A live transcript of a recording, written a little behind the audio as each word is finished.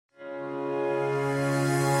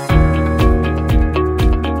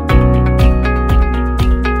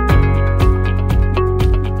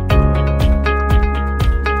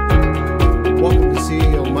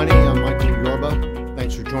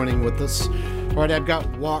All right, I've got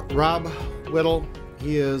Rob Whittle.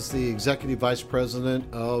 He is the Executive Vice President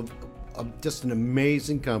of just an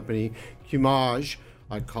amazing company, Qmage.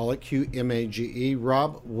 I call it QMAGE.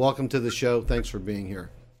 Rob, welcome to the show. Thanks for being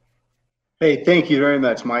here. Hey, thank you very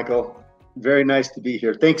much, Michael. Very nice to be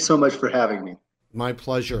here. Thanks so much for having me. My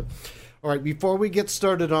pleasure. All right, before we get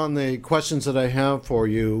started on the questions that I have for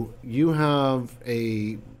you, you have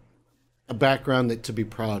a background to be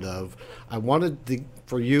proud of. I wanted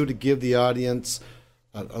for you to give the audience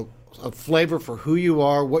a flavor for who you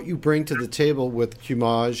are, what you bring to the table with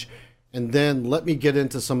Qmage, and then let me get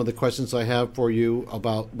into some of the questions I have for you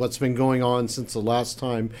about what's been going on since the last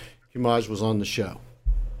time Qmage was on the show.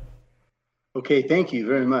 Okay, thank you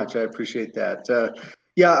very much. I appreciate that.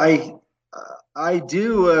 Yeah, I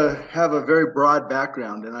do have a very broad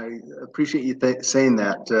background, and I appreciate you saying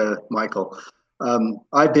that, Michael.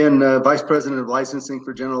 I've been Vice President of Licensing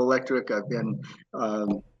for General Electric. I've been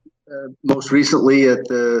most recently at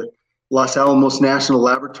the Los Alamos National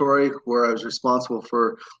Laboratory, where I was responsible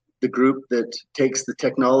for the group that takes the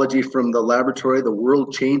technology from the laboratory, the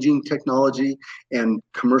world-changing technology, and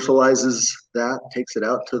commercializes that, takes it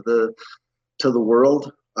out to the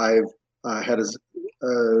world. I've had a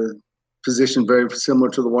position very similar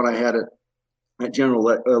to the one I had at General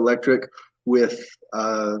Electric with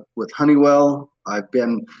Honeywell. I've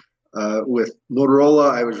been with Motorola.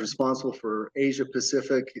 I was responsible for Asia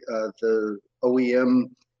Pacific, the OEM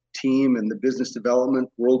team and the business development,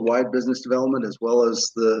 worldwide business development, as well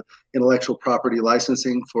as the intellectual property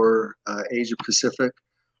licensing for Asia Pacific.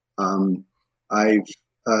 I've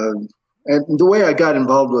and the way I got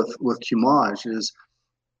involved with Qmage is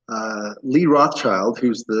Lee Rothschild,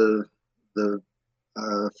 who's the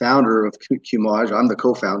founder of Qmage. I'm the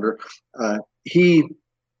co-founder. He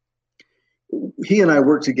and I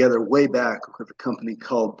worked together way back with a company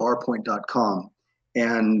called barpoint.com,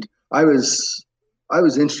 and I was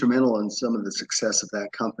instrumental in some of the success of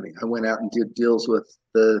that company. I went out and did deals with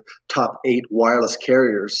the top 8 wireless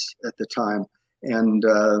carriers at the time, and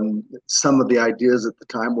some of the ideas at the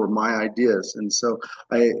time were my ideas. And so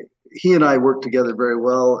he and I worked together very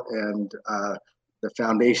well, and the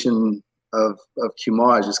foundation of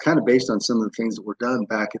Qmage is kind of based on some of the things that were done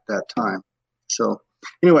back at that time. So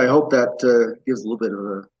anyway, I hope that gives a little bit of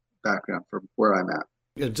a background for where I'm at.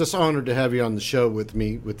 Yeah, just honored to have you on the show with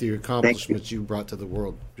me, with the accomplishments you brought to the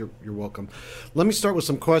world. You're welcome. Let me start with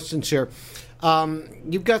some questions here.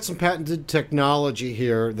 You've got some patented technology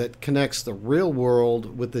here that connects the real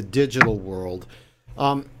world with the digital world.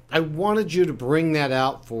 I wanted you to bring that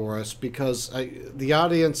out for us because the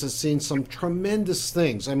audience has seen some tremendous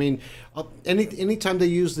things. I mean, anytime they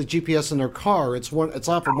use the GPS in their car, it's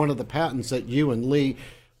often one of the patents that you and Lee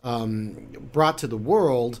brought to the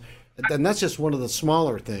world. And that's just one of the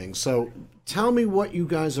smaller things. So tell me what you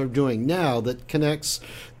guys are doing now that connects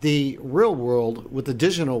the real world with the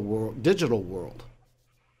digital world.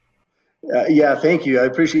 Yeah, thank you. I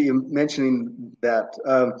appreciate you mentioning that.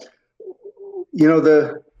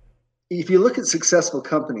 If you look at successful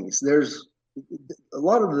companies, there's a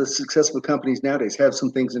lot of the successful companies nowadays have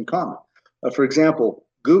some things in common. For example,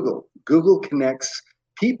 Google. Google connects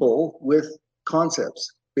people with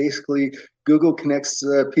concepts. Basically, Google connects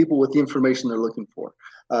people with the information they're looking for.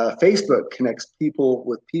 Facebook connects people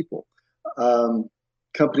with people.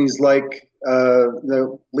 Companies like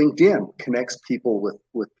LinkedIn connects people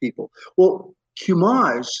with people. Well,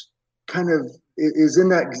 Qmage kind of is in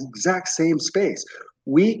that exact same space.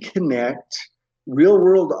 We connect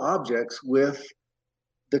real-world objects with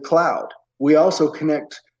the cloud. We also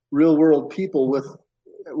connect real-world people with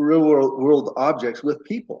real-world objects with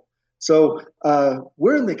people. So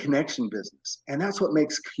we're in the connection business, and that's what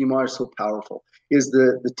makes Qmage so powerful, is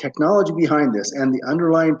the technology behind this and the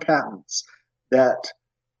underlying patents that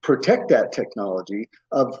protect that technology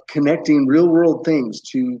of connecting real-world things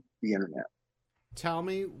to the internet. Tell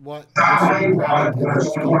me what this new product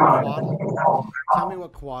is called Quaddle. Tell me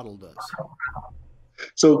what Quaddle does.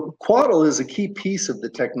 So Quaddle is a key piece of the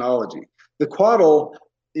technology. The Quaddle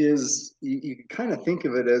is, you can kind of think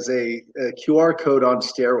of it as a QR code on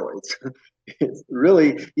steroids. It's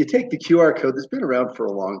really, you take the QR code that's been around for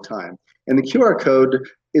a long time, and the QR code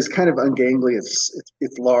is kind of ungangly.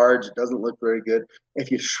 It's large. It doesn't look very good.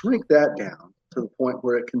 If you shrink that down to the point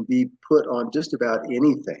where it can be put on just about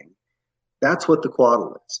anything, that's what the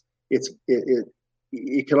Quaddle is.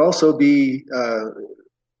 It can also be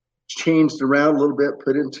changed around a little bit,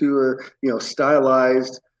 put into a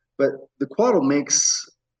stylized. But the Quaddle makes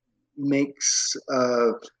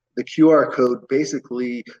the QR code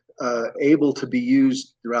basically able to be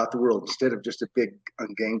used throughout the world instead of just a big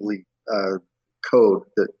ungangly code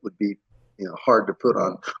that would be hard to put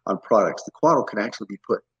on products. The Quaddle can actually be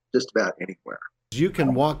put just about anywhere. You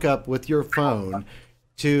can walk up with your phone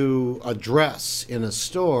to a dress in a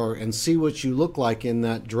store and see what you look like in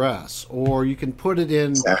that dress, or you can put it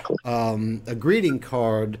in Exactly. a greeting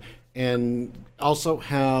card and also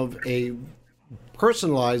have a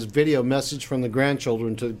personalized video message from the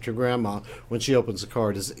grandchildren to grandma when she opens the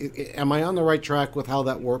card. Am I on the right track with how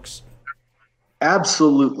that works?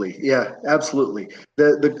 Absolutely, yeah, absolutely.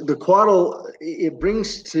 The Quaddle, it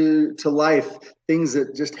brings to life things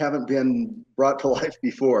that just haven't been brought to life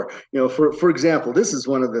before. For example, this is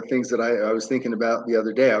one of the things that I was thinking about the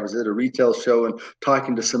other day. I was at a retail show and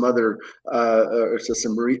talking to some other or to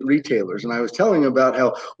some retailers, and I was telling them about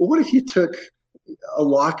how, well, what if you took a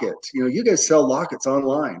locket? You guys sell lockets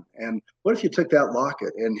online, and what if you took that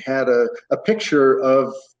locket and had a picture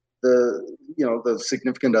of the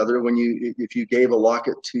significant other, if you gave a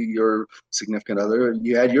locket to your significant other,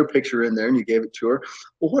 you had your picture in there and you gave it to her.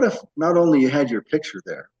 Well, what if not only you had your picture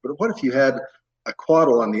there, but what if you had a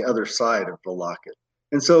Quaddle on the other side of the locket?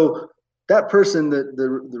 And so that person,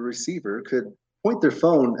 the receiver, could point their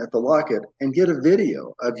phone at the locket and get a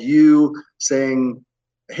video of you saying,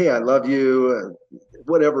 "Hey, I love you,"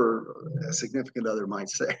 whatever a significant other might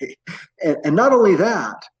say. And not only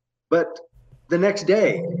that, but the next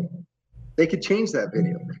day they could change that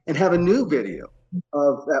video and have a new video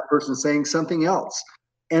of that person saying something else,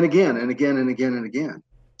 and again and again and again and again.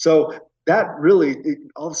 So that really,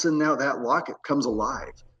 all of a sudden now that locket comes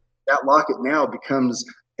alive. That locket now becomes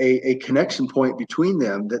a connection point between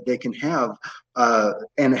them that they can have,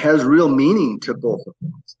 and it has real meaning to both of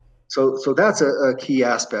them. So that's a key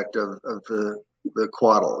aspect of the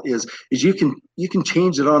Quaddle is you can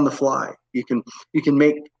change it on the fly. You can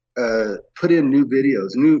make put in new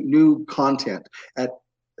videos, new content at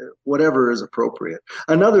whatever is appropriate.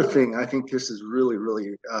 Another thing, I think this is really,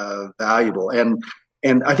 really valuable, and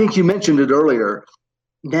I think you mentioned it earlier.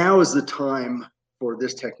 Now is the time for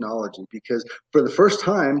this technology, because for the first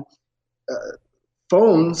time,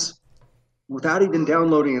 phones, without even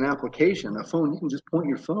downloading an application, you can just point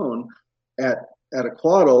your phone at a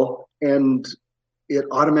Quaddle and it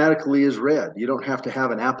automatically is read. You don't have to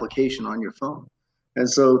have an application on your phone. And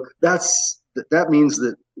so that means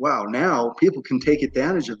that, wow, now people can take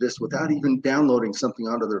advantage of this without even downloading something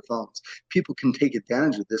onto their phones. People can take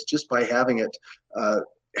advantage of this just by having it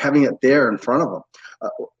there in front of them.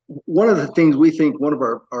 One of the things we think, one of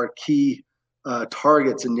our key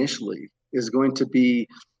targets initially is going to be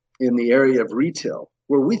in the area of retail,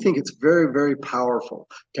 where we think it's very, very powerful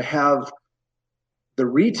to have the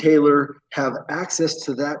retailer have access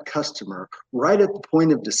to that customer right at the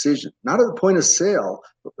point of decision, not at the point of sale,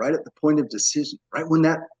 but right at the point of decision, right when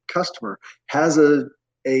that customer has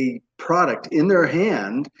a product in their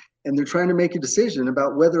hand and they're trying to make a decision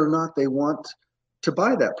about whether or not they want to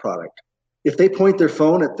buy that product. If they point their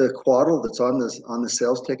phone at the Quaddle that's on the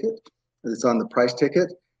sales ticket, that's on the price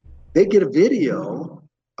ticket, they get a video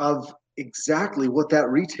of exactly what that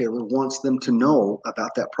retailer wants them to know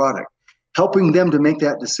about that product, helping them to make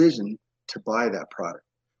that decision to buy that product.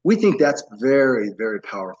 We think that's very, very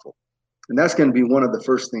powerful. And that's going to be one of the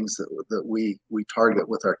first things that we target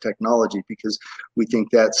with our technology, because we think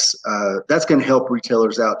that's going to help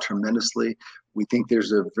retailers out tremendously. We think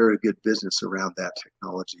there's a very good business around that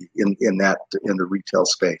technology in the retail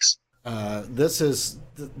space.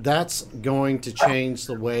 That's going to change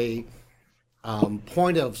the way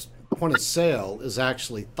point of sale is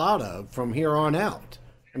actually thought of from here on out.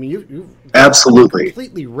 I mean, you absolutely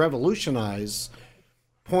completely revolutionize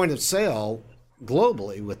point of sale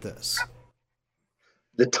globally with this.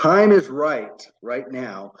 The time is right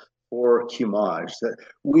now for Qumage. That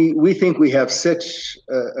we think we have such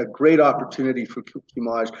a great opportunity for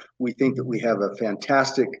Qumage. We think that we have a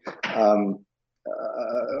fantastic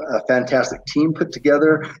team put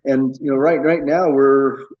together, and right now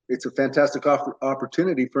it's a fantastic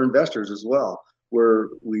opportunity for investors as well, where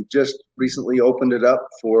we just recently opened it up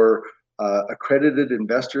for accredited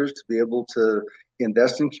investors to be able to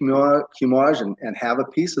invest in Qumage and have a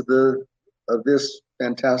piece of this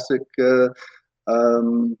fantastic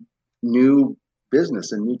new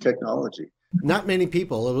business and new technology. Not many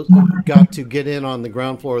people got to get in on the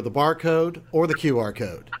ground floor of the barcode or the QR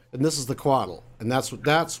code, and this is the Quaddle, and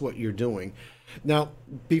that's what you're doing. Now,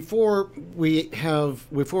 before we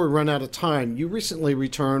run out of time, you recently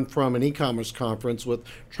returned from an e-commerce conference with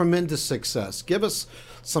tremendous success. Give us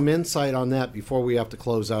some insight on that before we have to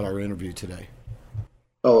close out our interview today.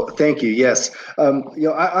 Oh, thank you. Yes,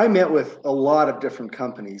 I met with a lot of different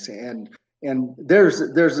companies, and there's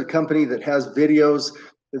a company that has videos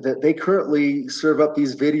that they currently serve up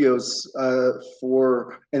these videos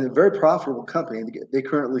and a very profitable company. They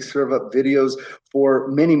currently serve up videos for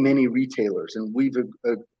many retailers, and we've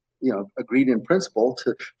agreed in principle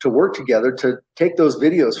to work together to take those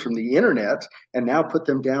videos from the internet and now put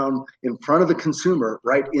them down in front of the consumer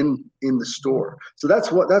right in the store. So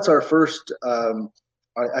that's our first.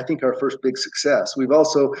 I think our first big success. We've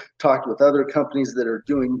also talked with other companies that are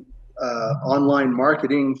doing online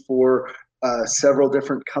marketing for several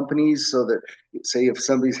different companies, so that, say, if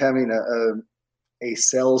somebody's having a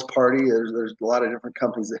sales party, there's a lot of different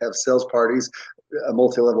companies that have sales parties,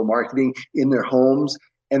 multi-level marketing in their homes,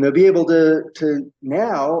 and they'll be able to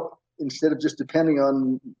now, instead of just depending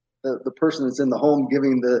on the person that's in the home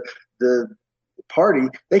giving the party,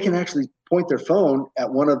 they can actually point their phone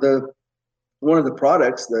at one of the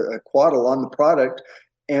products, the Quaddle on the product,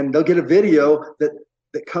 and they'll get a video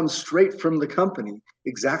that comes straight from the company,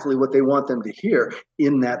 exactly what they want them to hear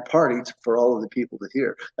in that party for all of the people to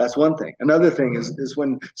hear. That's one thing. Another thing is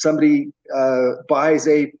when somebody buys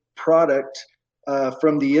a product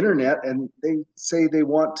from the internet and they say they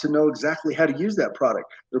want to know exactly how to use that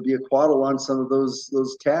product, there'll be a Quaddle on some of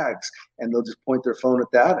those tags, and they'll just point their phone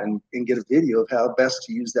at that and get a video of how best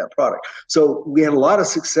to use that product. So we had a lot of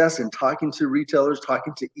success in talking to retailers,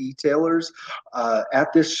 talking to e-tailers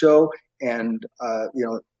at this show. And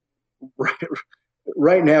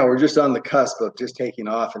right now we're just on the cusp of just taking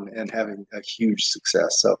off and having a huge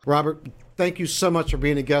success. So, Robert, thank you so much for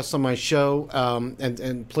being a guest on my show.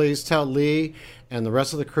 And please tell Lee and the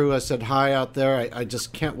rest of the crew I said hi out there. I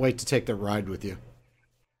just can't wait to take the ride with you.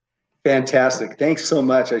 Fantastic. Thanks so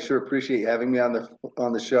much. I sure appreciate having me on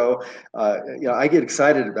the show. I get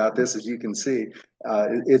excited about this, as you can see.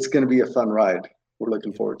 It's going to be a fun ride. We're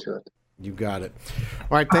looking forward to it. You got it. All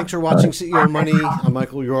right. Thanks for watching CEO Money. I'm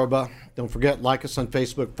Michael Yorba. Don't forget, like us on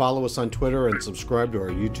Facebook, follow us on Twitter, and subscribe to our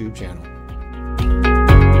YouTube channel.